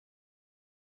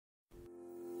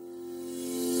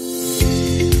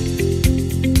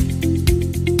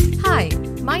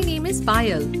is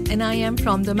Payal and I am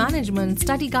from the Management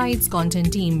Study Guides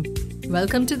content team.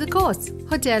 Welcome to the course,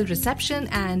 Hotel Reception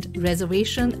and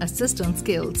Reservation Assistant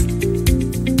Skills.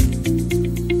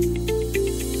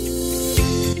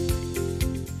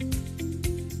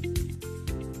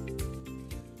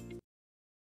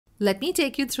 Let me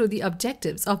take you through the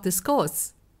objectives of this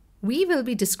course. We will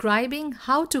be describing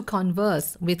how to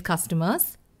converse with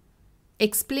customers,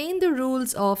 explain the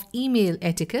rules of email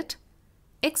etiquette,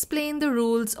 explain the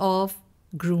rules of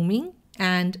grooming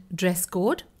and dress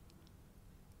code,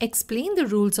 explain the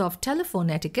rules of telephone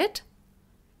etiquette,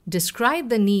 describe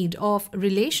the need of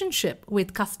relationship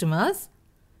with customers,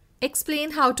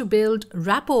 explain how to build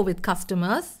rapport with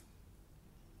customers,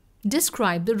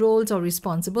 describe the roles or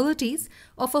responsibilities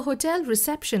of a hotel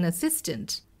reception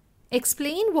assistant,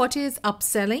 explain what is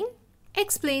upselling,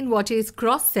 explain what is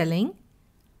cross-selling,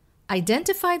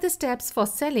 identify the steps for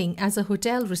selling as a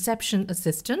hotel reception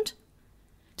assistant,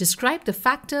 describe the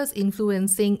factors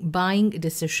influencing buying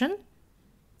decision,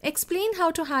 explain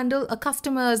how to handle a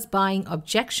customer's buying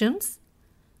objections,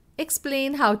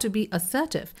 explain how to be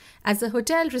assertive as a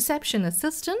hotel reception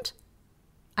assistant,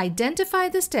 identify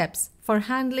the steps for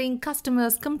handling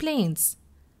customers' complaints,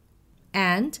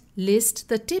 and list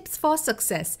the tips for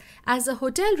success as a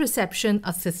hotel reception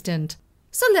assistant.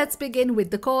 So let's begin with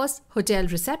the course Hotel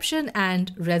Reception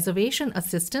and Reservation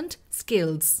Assistant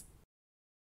Skills.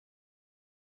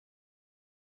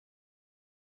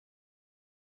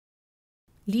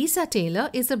 Lisa Taylor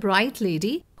is a bright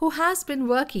lady who has been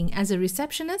working as a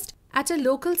receptionist at a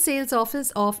local sales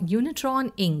office of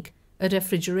Unitron Inc., a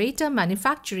refrigerator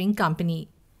manufacturing company.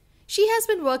 She has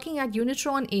been working at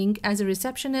Unitron Inc. as a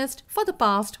receptionist for the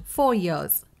past 4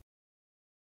 years.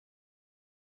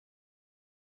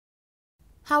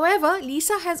 However,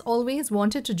 Lisa has always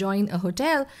wanted to join a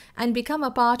hotel and become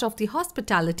a part of the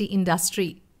hospitality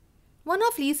industry. One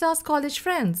of Lisa's college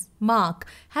friends, Mark,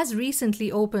 has recently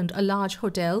opened a large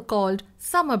hotel called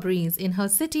Summer Breeze in her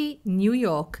city, New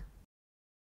York.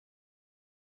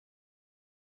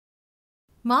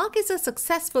 Mark is a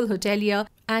successful hotelier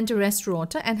and a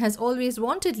restaurateur and has always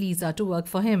wanted Lisa to work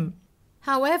for him.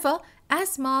 However,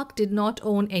 as Mark did not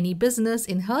own any business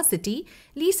in her city,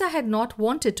 Lisa had not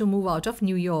wanted to move out of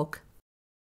New York.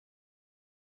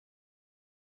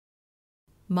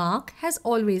 Mark has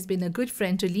always been a good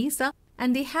friend to Lisa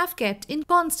and they have kept in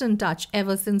constant touch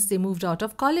ever since they moved out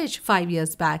of college 5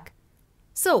 years back.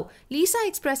 So, Lisa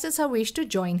expresses her wish to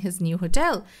join his new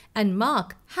hotel and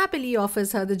Mark happily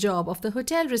offers her the job of the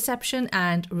hotel reception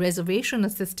and reservation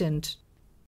assistant.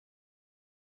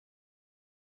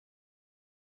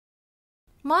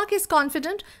 Mark is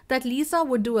confident that Lisa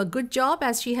would do a good job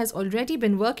as she has already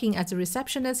been working as a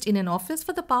receptionist in an office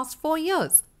for the past 4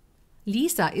 years.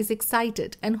 Lisa is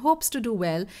excited and hopes to do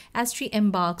well as she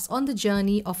embarks on the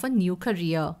journey of a new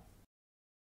career.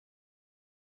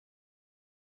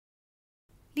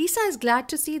 Lisa is glad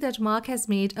to see that Mark has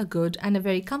made a good and a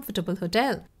very comfortable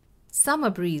hotel.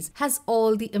 Summer Breeze has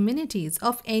all the amenities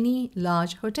of any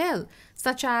large hotel,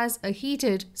 such as a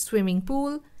heated swimming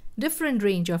pool, different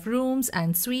range of rooms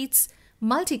and suites,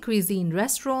 multi-cuisine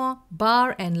restaurant,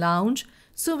 bar and lounge,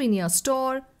 souvenir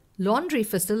store, laundry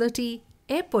facility,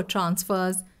 airport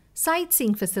transfers,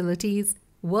 sightseeing facilities,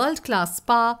 world-class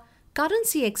spa,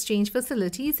 currency exchange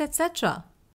facilities, etc.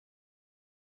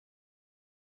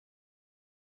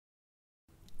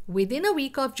 Within a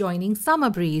week of joining Summer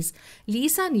Breeze,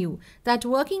 Lisa knew that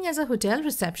working as a hotel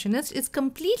receptionist is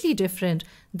completely different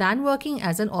than working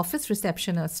as an office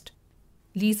receptionist.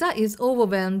 Lisa is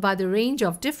overwhelmed by the range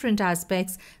of different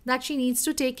aspects that she needs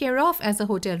to take care of as a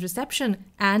hotel reception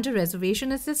and a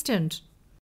reservation assistant.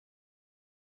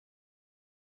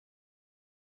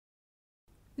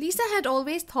 Lisa had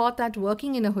always thought that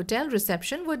working in a hotel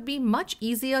reception would be much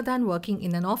easier than working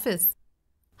in an office.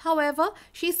 However,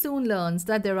 she soon learns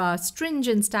that there are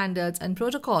stringent standards and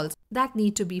protocols that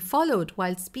need to be followed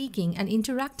while speaking and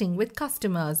interacting with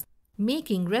customers,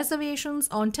 making reservations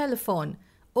on telephone,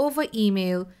 over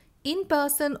email, in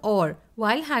person or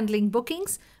while handling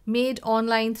bookings made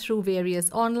online through various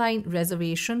online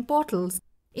reservation portals,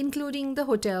 including the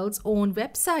hotel's own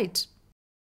website.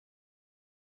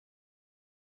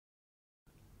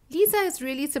 Lisa is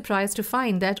really surprised to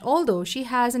find that although she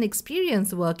has an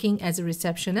experience working as a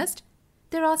receptionist,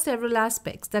 there are several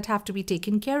aspects that have to be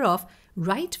taken care of,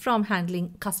 right from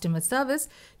handling customer service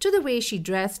to the way she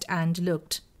dressed and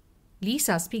looked.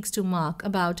 Lisa speaks to Mark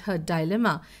about her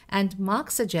dilemma and Mark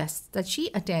suggests that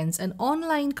she attends an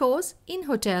online course in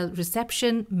hotel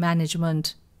reception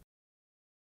management.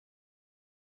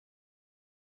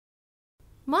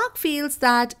 Mark feels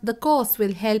that the course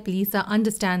will help Lisa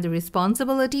understand the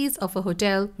responsibilities of a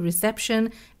hotel reception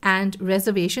and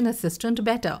reservation assistant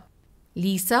better.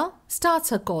 Lisa starts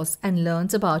her course and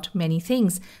learns about many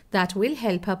things that will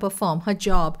help her perform her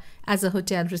job as a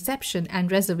hotel reception and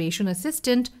reservation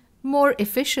assistant more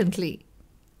efficiently.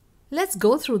 Let's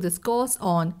go through this course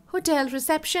on Hotel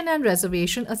Reception and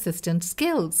Reservation Assistant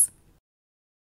skills.